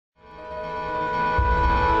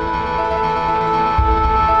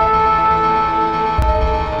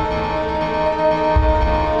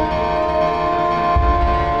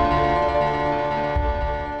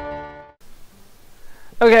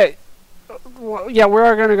well, yeah, we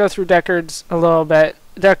are going to go through Deckard's a little bit.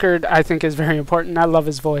 Deckard, I think, is very important. I love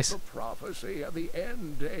his voice. The prophecy of the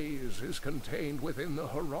end days is contained within the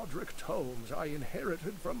Haedrig tomes I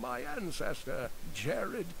inherited from my ancestor,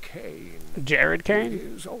 Jared Kane. Jared Kane? It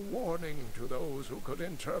is a warning to those who could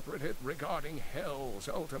interpret it regarding Hell's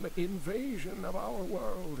ultimate invasion of our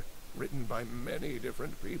world, written by many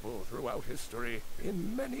different people throughout history,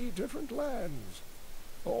 in many different lands.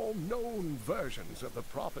 All known versions of the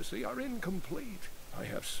prophecy are incomplete. I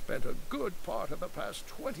have spent a good part of the past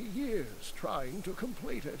 20 years trying to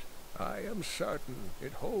complete it. I am certain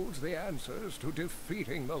it holds the answers to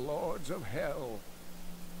defeating the Lords of Hell.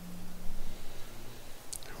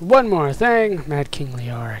 One more thing, Mad King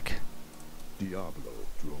Leoric. Diablo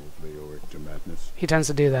drove Leoric to madness. He tends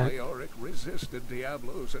to do that. Leoric resisted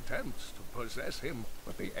Diablo's attempts to possess him,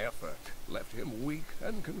 but the effort left him weak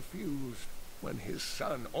and confused. When his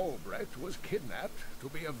son Albrecht was kidnapped to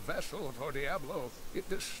be a vessel for Diablo, it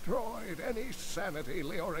destroyed any sanity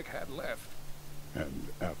Leoric had left. And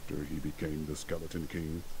after he became the Skeleton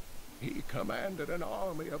King? He commanded an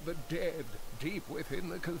army of the dead deep within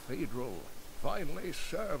the cathedral, finally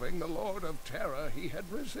serving the Lord of Terror he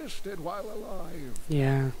had resisted while alive.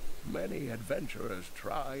 Yeah. Many adventurers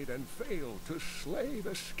tried and failed to slay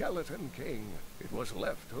the Skeleton King. It was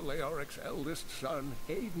left to Leoric's eldest son,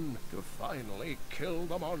 Aiden, to finally kill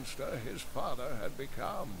the monster his father had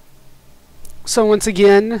become. So once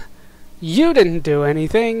again, you didn't do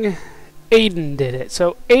anything. Aiden did it.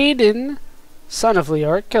 So Aiden, son of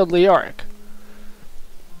Leoric, killed Leoric.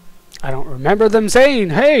 I don't remember them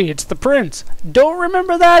saying, hey, it's the prince. Don't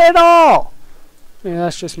remember that at all. Yeah,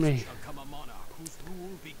 that's just me.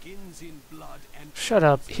 Shut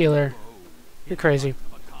up, healer. You're crazy.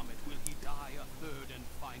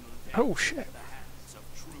 Oh, shit.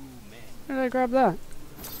 Where did I grab that?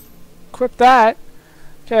 Equip that.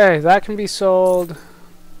 Okay, that can be sold.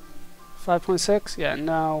 5.6? Yeah,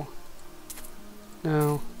 no.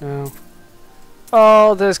 No, no.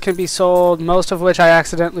 Oh, this can be sold, most of which I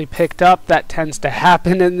accidentally picked up. That tends to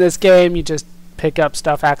happen in this game. You just pick up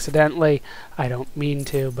stuff accidentally. I don't mean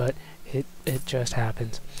to, but it just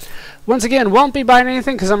happens. Once again, won't be buying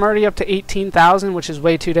anything because I'm already up to 18,000, which is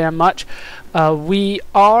way too damn much. We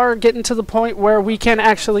are getting to the point where we can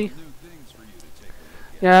actually...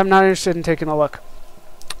 Yeah, I'm not interested in taking a look.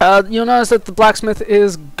 You'll notice that the blacksmith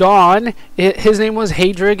is gone. His name was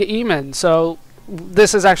Haedrig Eamon, so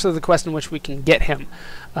this is actually the quest in which we can get him,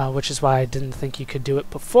 which is why I didn't think you could do it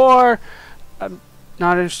before. I'm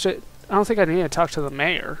not interested. I don't think I need to talk to the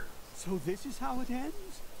mayor. So this is how it ends?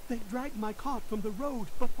 They dragged my cart from the road,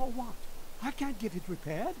 but for what? I can't get it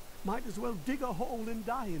repaired. Might as well dig a hole and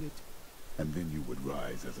die in it. And then you would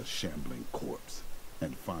rise as a shambling corpse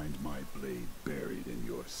and find my blade buried in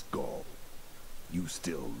your skull. You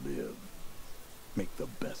still live. Make the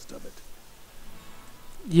best of it.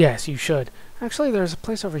 Yes, you should. Actually, there's a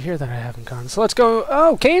place over here that I haven't gone. So let's go.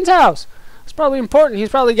 Oh, Kane's house. It's probably important. He's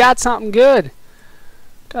probably got something good.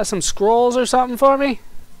 Got some scrolls or something for me?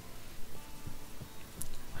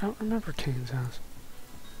 I don't remember Kane's house.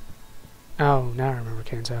 Oh, now I remember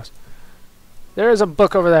Kane's house. There is a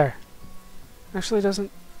book over there. Actually, it doesn't...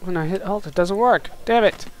 When I hit Alt, it doesn't work. Damn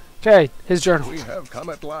it. Okay, his journal. We have come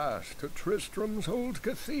at last to Tristram's old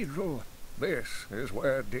cathedral. This is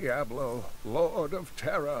where Diablo, Lord of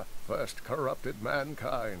Terror, first corrupted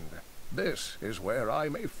mankind. This is where I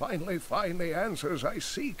may finally find the answers I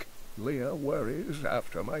seek. Leah worries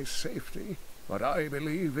after my safety, but I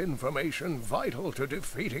believe information vital to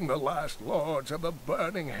defeating the last lords of the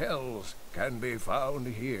burning hells can be found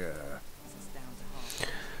here.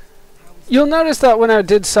 You'll notice that when I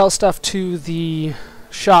did sell stuff to the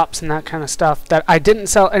shops and that kind of stuff, that I didn't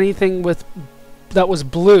sell anything with that was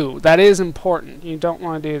blue. That is important. You don't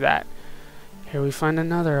want to do that. Here we find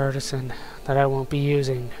another artisan that I won't be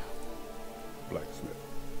using. Blacksmith,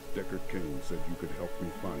 Deckard Kane said you could help me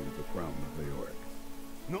find the crown of Leoric.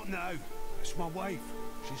 Not now. It's my wife.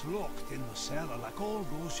 She's locked in the cellar like all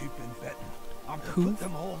those who've been bitten. I'm to put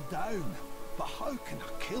them all down. But how can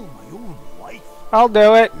I kill my own wife? I'll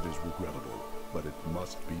do it. It is regrettable, but it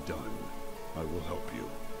must be done. I will help you.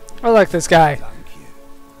 I like this guy. Thank you.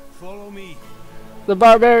 Follow me. The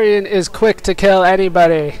barbarian is quick to kill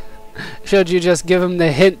anybody. Should you just give him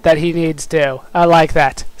the hint that he needs to. I like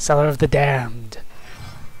that. Seller of the damned.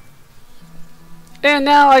 And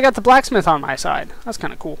now I got the blacksmith on my side. That's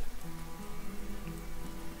kind of cool.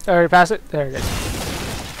 Already pass it? There it is.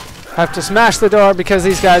 I have to smash the door because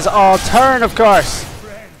these guys all turn, of course.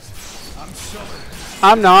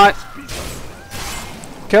 I'm not.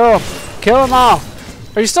 Kill him. Kill them all.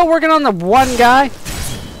 Are you still working on the one guy?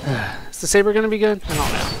 Is the saber going to be good? I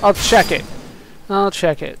don't know. I'll check it. I'll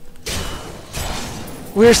check it.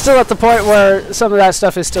 We're still at the point where some of that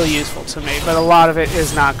stuff is still useful to me, but a lot of it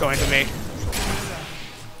is not going to be.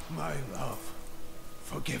 My love,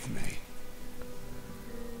 forgive me.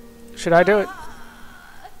 Should I do it?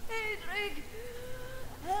 Haedrig,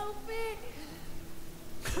 help me.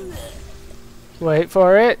 Wait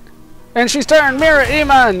for it. And she's turned! Mirror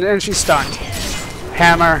Eamon! And she's stunned.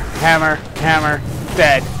 Hammer, hammer, hammer.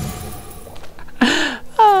 Dead.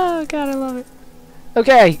 Oh, God, I love it.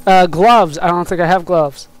 Okay, gloves. I don't think I have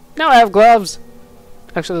gloves. No, I have gloves.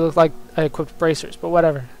 Actually, look like I equipped bracers, but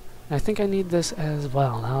whatever. I think I need this as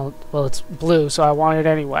well. Well, it's blue, so I want it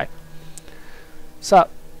anyway. So,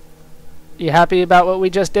 you happy about what we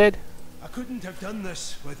just did? I couldn't have done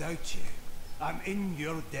this without you. I'm in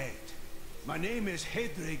your debt. My name is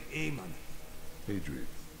Haedrig Eamon. Haedrig,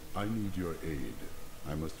 I need your aid.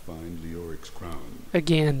 I must find Leoric's crown.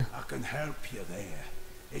 Again. I can help you there.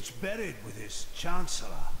 It's buried with his chancellor,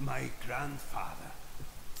 my grandfather.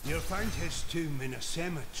 You'll find his tomb in a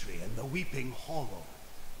cemetery in the Weeping Hollow.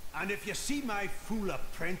 And if you see my fool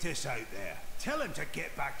apprentice out there, tell him to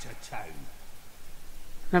get back to town.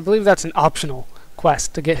 I believe that's an optional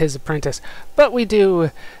quest to get his apprentice. But we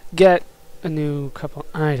do get a new couple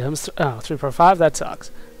items. Oh, 3.5, that sucks.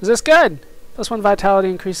 Is this good? +1 vitality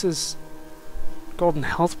increases golden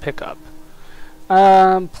health pickup.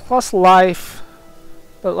 Plus life,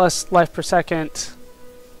 but less life per second.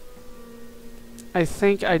 I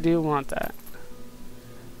think I do want that.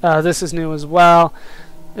 This is new as well.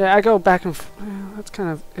 Yeah, I go back and that's kind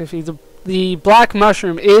of iffy. The black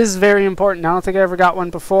mushroom is very important. I don't think I ever got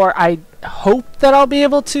one before. I hope that I'll be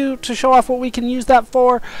able to show off what we can use that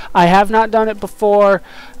for. I have not done it before,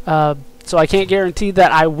 so I can't guarantee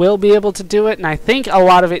that I will be able to do it. And I think a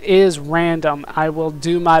lot of it is random. I will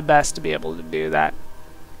do my best to be able to do that.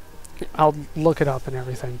 I'll look it up and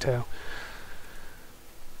everything too.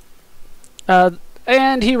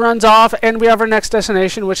 And he runs off, and we have our next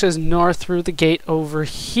destination, which is north through the gate over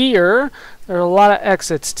here. There are a lot of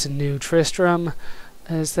exits to New Tristram.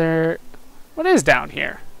 Is there... What is down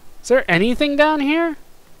here? Is there anything down here?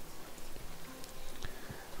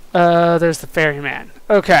 There's the ferryman.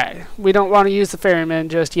 Okay, we don't want to use the ferryman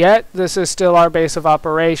just yet. This is still our base of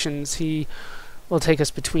operations. He will take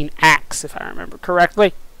us between acts, if I remember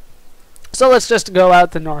correctly. So let's just go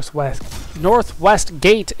out the northwest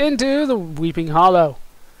gate into the Weeping Hollow.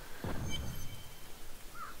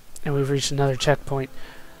 And we've reached another checkpoint.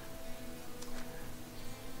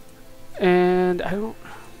 And I don't...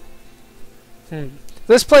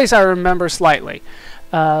 This place I remember slightly.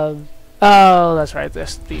 Oh, that's right.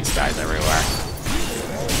 These guys everywhere.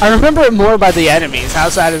 I remember it more by the enemies. How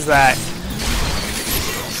sad is that?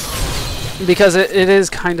 Because it is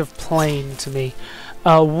kind of plain to me.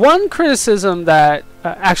 One criticism that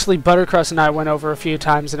actually Buttercrust and I went over a few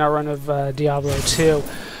times in our run of Diablo 2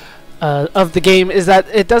 of the game is that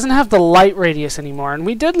it doesn't have the light radius anymore, and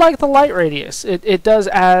we did like the light radius. It does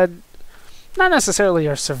add not necessarily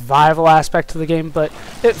a survival aspect to the game, but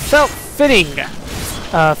it felt fitting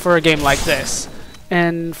for a game like this,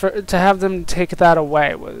 and to have them take that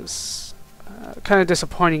away was kind of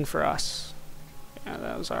disappointing for us. Yeah,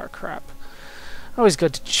 that was our crap. Always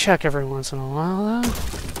good to check every once in a while, though.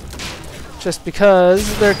 Just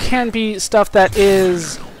because there can be stuff that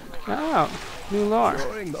is... Oh, new lore.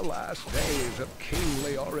 During the last days of King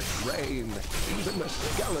Leoric's reign, even the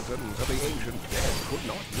skeletons of the ancient dead could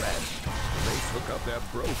not rest. They took up their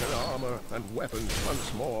broken armor and weapons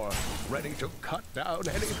once more, ready to cut down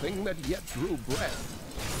anything that yet drew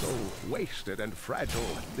breath. Though wasted and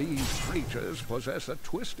fragile, these creatures possess a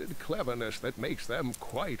twisted cleverness that makes them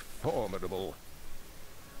quite formidable.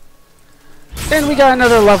 And we got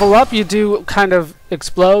another level up. You do kind of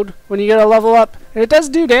explode when you get a level up. And it does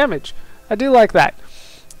do damage. I do like that.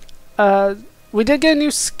 We did get a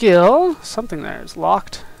new skill. Something there is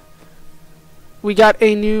locked. We got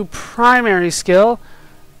a new primary skill.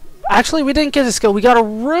 Actually, we didn't get a skill. We got a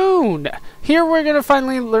rune. Here we're going to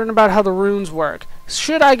finally learn about how the runes work.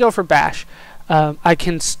 Should I go for Bash? I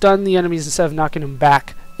can stun the enemies instead of knocking them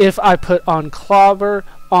back if I put on Clobber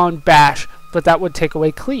on Bash. But that would take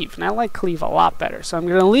away Cleave, and I like Cleave a lot better. So I'm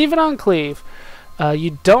going to leave it on Cleave.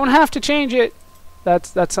 You don't have to change it.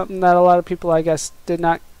 That's something that a lot of people, I guess, did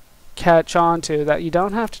not catch on to, that you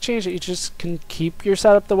don't have to change it. You just can keep your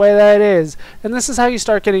setup the way that it is. And this is how you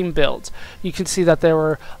start getting builds. You can see that there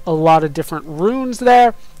were a lot of different runes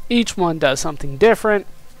there. Each one does something different.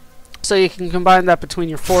 So you can combine that between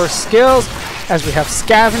your 4 skills, as we have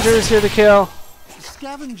scavengers here to kill.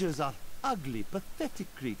 Scavengers are ugly,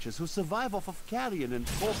 pathetic creatures who survive off of carrion and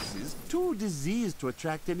corpses, too diseased to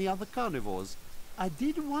attract any other carnivores. I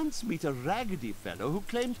did once meet a raggedy fellow who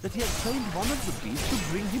claimed that he had trained one of the beasts to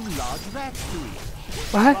bring him large rats to eat.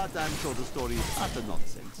 What? But I'm sure the story is utter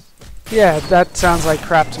nonsense. Yeah, that sounds like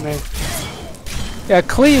crap to me. Yeah,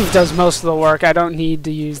 cleave does most of the work. I don't need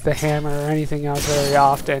to use the hammer or anything else very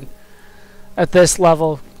often. At this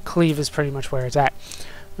level, cleave is pretty much where it's at.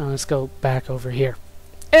 Now let's go back over here.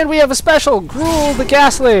 And we have a special! Gruul the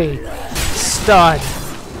Ghastly! Stun.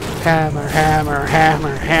 Hammer, hammer,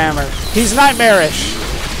 hammer, hammer. He's nightmarish!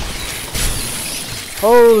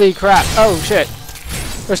 Holy crap. Oh, shit.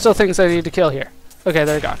 There's still things I need to kill here. Okay,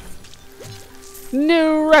 they're gone.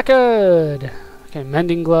 New record! Okay,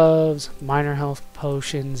 mending gloves, minor health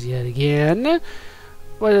potions yet again.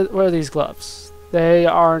 What are these gloves? They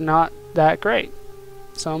are not that great.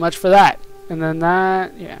 So much for that. And then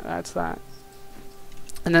that, yeah, that's that.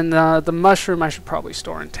 And then the mushroom I should probably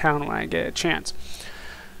store in town when I get a chance.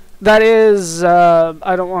 That is,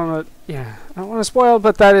 I don't want to spoil,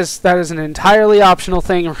 but that is an entirely optional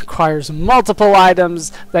thing. It requires multiple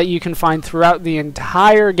items that you can find throughout the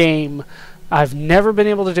entire game. I've never been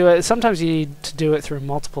able to do it. Sometimes you need to do it through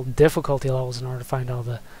multiple difficulty levels in order to find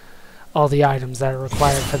all the items that are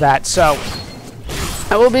required for that. So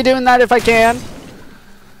I will be doing that if I can.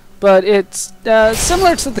 But it's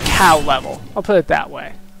similar to the cow level. I'll put it that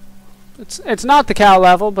way. It's not the cow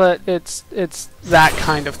level, but it's that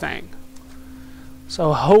kind of thing.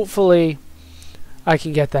 So hopefully I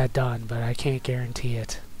can get that done, but I can't guarantee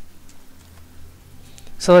it.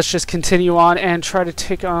 So let's just continue on and try to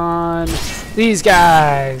take on these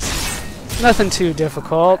guys. Nothing too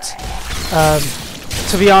difficult.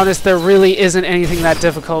 To be honest, there really isn't anything that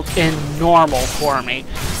difficult in normal for me.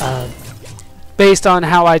 Based on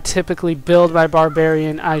how I typically build my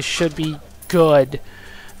barbarian, I should be good.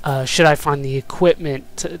 Should I find the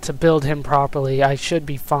equipment to build him properly, I should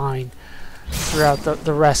be fine throughout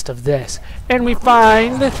the rest of this. And we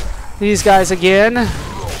find these guys again.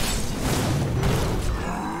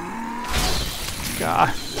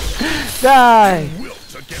 God. Die!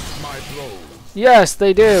 Yes,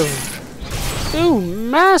 they do. Ooh,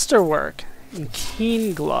 masterwork and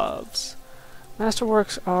keen gloves.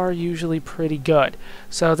 Masterworks are usually pretty good.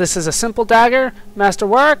 So this is a simple dagger.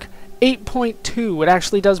 Masterwork, 8.2. It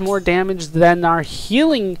actually does more damage than our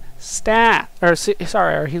healing staff, or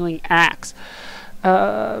sorry, our healing axe.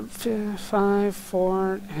 5,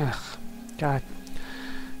 4. Ugh, God.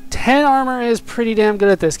 10 armor is pretty damn good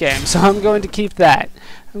at this game, so I'm going to keep that.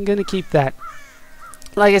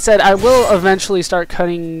 Like I said, I will eventually start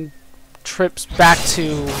cutting trips back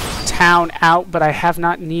to town out, but I have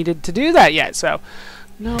not needed to do that yet, so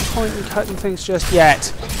no point in cutting things just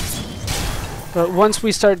yet. But once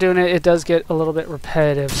we start doing it, it does get a little bit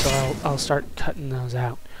repetitive, so I'll start cutting those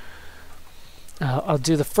out. I'll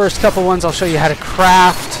do the first couple ones. I'll show you how to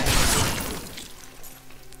craft,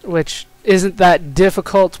 which isn't that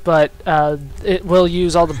difficult, but it will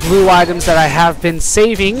use all the blue items that I have been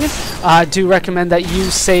saving. I do recommend that you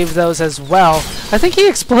save those as well. I think he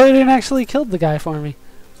exploded and actually killed the guy for me.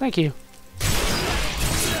 Thank you.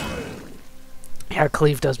 Yeah,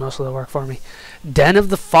 cleave does most of the work for me. Den of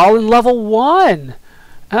the Fallen level 1.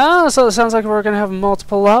 Oh, so it sounds like we're going to have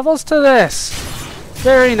multiple levels to this.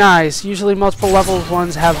 Very nice. Usually multiple level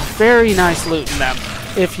ones have very nice loot in them,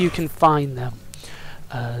 if you can find them.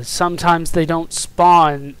 Sometimes they don't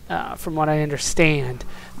spawn, from what I understand.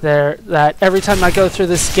 That every time I go through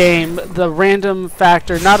this game, the random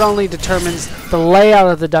factor not only determines the layout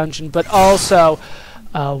of the dungeon, but also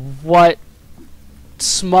what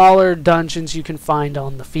smaller dungeons you can find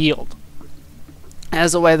on the field.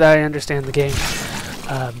 As the way that I understand the game.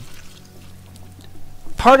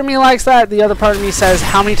 Part of me likes that. The other part of me says,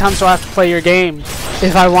 how many times do I have to play your game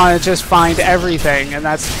if I want to just find everything? And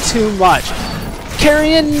that's too much.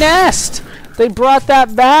 Carrion nest! They brought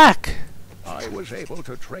that back! I was able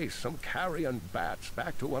to trace some carrion bats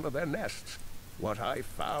back to one of their nests. What I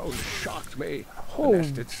found shocked me. Oh. The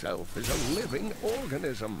nest itself is a living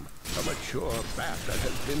organism. A mature bat that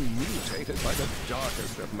has been mutated by the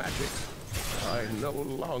darkest of magics. I no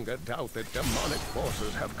longer doubt that demonic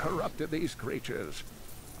forces have corrupted these creatures.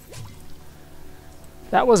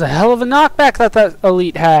 That was a hell of a knockback that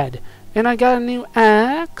elite had. And I got a new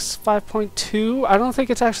axe, 5.2. I don't think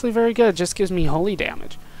it's actually very good. It just gives me holy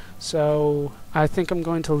damage. So I think I'm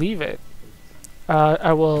going to leave it.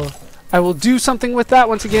 I will do something with that.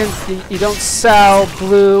 Once again, you don't sell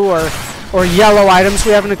blue or yellow items.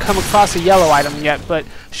 We haven't come across a yellow item yet, but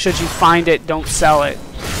should you find it, don't sell it.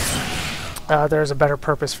 There's a better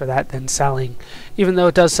purpose for that than selling. Even though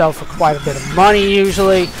it does sell for quite a bit of money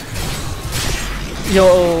usually,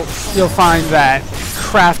 you'll find that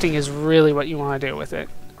crafting is really what you want to do with it.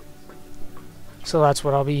 So that's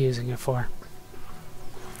what I'll be using it for.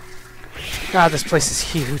 God, this place is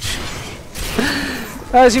huge.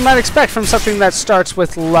 As you might expect from something that starts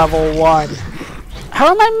with level 1.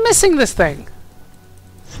 How am I missing this thing?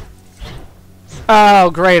 Oh,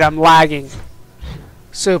 great, I'm lagging.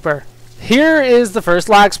 Super. Here is the first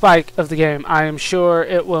lag spike of the game. I am sure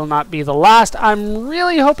it will not be the last. I'm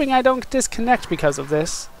really hoping I don't disconnect because of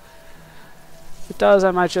this. If it does,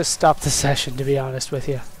 I might just stop the session, to be honest with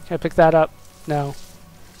you. Can I pick that up? No.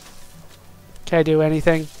 Can I do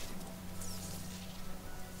anything?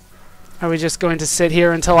 Are we just going to sit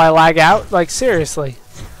here until I lag out? Like, seriously.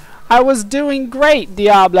 I was doing great,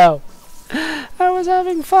 Diablo. I was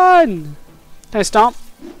having fun. Can I stomp?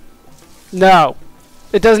 No.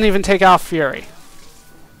 It doesn't even take off Fury.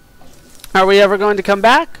 Are we ever going to come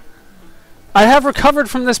back? I have recovered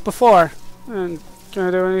from this before. And can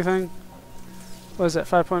I do anything? What is it,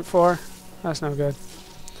 5.4? That's no good.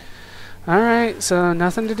 Alright, so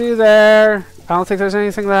nothing to do there. I don't think there's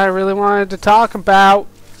anything that I really wanted to talk about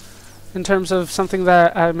in terms of something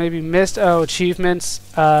that I maybe missed. Oh, achievements.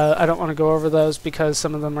 I don't want to go over those because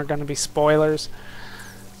some of them are going to be spoilers.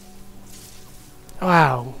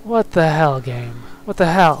 Wow, what the hell, game? What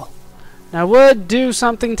the hell? Now, I would do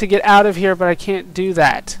something to get out of here, but I can't do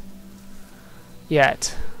that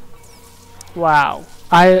yet. Wow.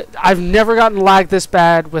 I've never gotten lag this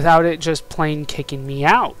bad without it just plain kicking me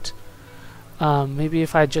out. Maybe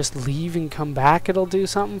if I just leave and come back, it'll do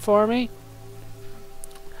something for me.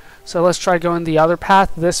 So let's try going the other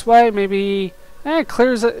path this way. Maybe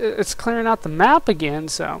it's clearing out the map again,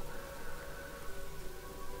 so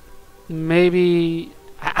maybe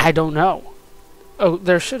I don't know. Oh,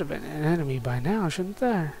 there should have been an enemy by now, shouldn't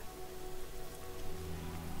there?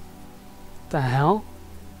 The hell?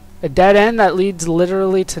 A dead end that leads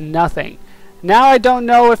literally to nothing. Now I don't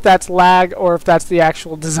know if that's lag or if that's the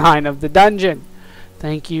actual design of the dungeon.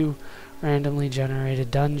 Thank you, randomly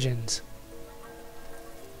generated dungeons.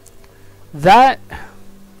 It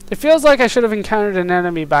feels like I should have encountered an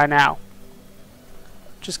enemy by now.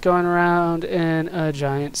 Just going around in a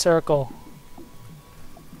giant circle.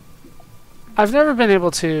 I've never been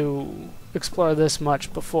able to explore this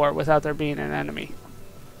much before without there being an enemy.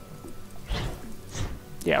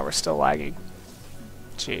 Yeah, we're still lagging.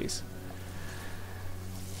 Jeez.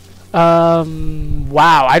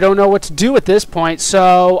 Wow, I don't know what to do at this point,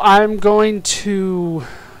 so I'm going to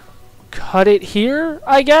cut it here,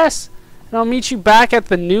 I guess. And I'll meet you back at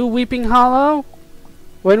the new Weeping Hollow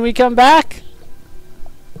when we come back.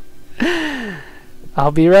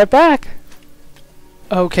 I'll be right back.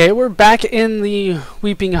 Okay, we're back in the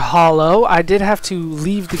Weeping Hollow. I did have to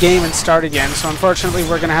leave the game and start again, so unfortunately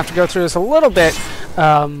we're going to have to go through this a little bit,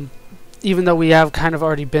 even though we have kind of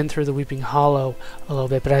already been through the Weeping Hollow a little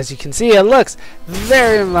bit. But as you can see, it looks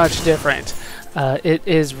very much different. It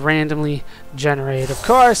is randomly generated, of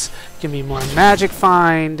course. Give me more magic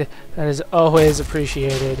find. That is always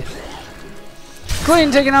appreciated.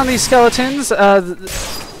 Clean taking on these skeletons.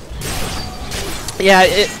 Yeah,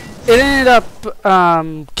 it ended up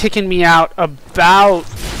kicking me out about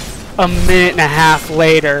a minute and a half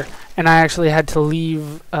later, and I actually had to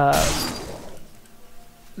leave. I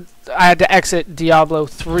had to exit Diablo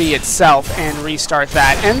 3 itself and restart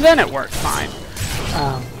that, and then it worked fine.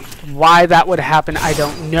 Why that would happen, I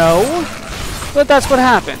don't know, but that's what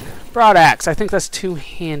happened. Broad axe. I think that's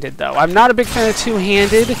two-handed, though. I'm not a big fan of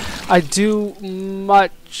two-handed. I do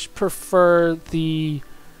much prefer the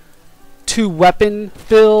two-weapon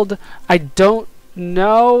build. I don't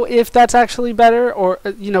know if that's actually better, or,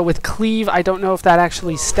 you know, with cleave, I don't know if that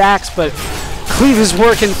actually stacks, but cleave is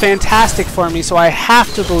working fantastic for me, so I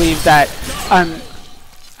have to believe that I'm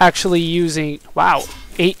actually using... Wow,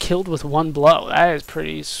 8 killed with 1 blow. That is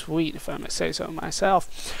pretty sweet, if I may say so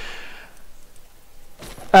myself.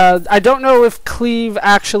 I don't know if cleave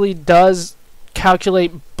actually does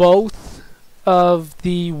calculate both of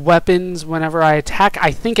the weapons whenever I attack.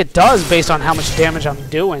 I think it does based on how much damage I'm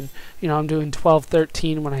doing. You know, I'm doing 12,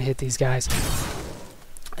 13 when I hit these guys.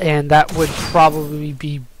 And that would probably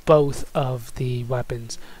be both of the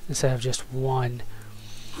weapons instead of just one.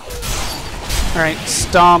 Alright,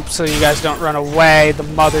 stomp so you guys don't run away. The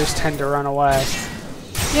mothers tend to run away.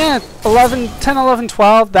 Yeah, 10, 11,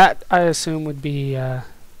 12, that I assume would be...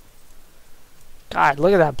 God,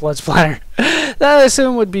 look at that blood splatter. That I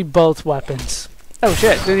assume would be both weapons. Oh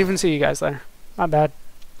shit, didn't even see you guys there. My bad.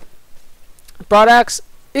 Broad axe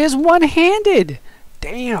is one-handed.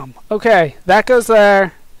 Damn. Okay, that goes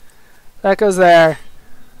there. That goes there.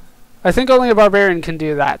 I think only a barbarian can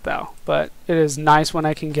do that, though. But it is nice when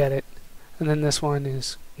I can get it. And then this one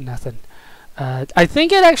is nothing. I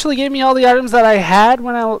think it actually gave me all the items that I had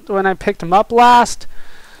when I picked them up last.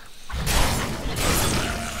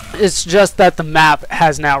 It's just that the map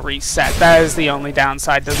has now reset. That is the only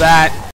downside to that.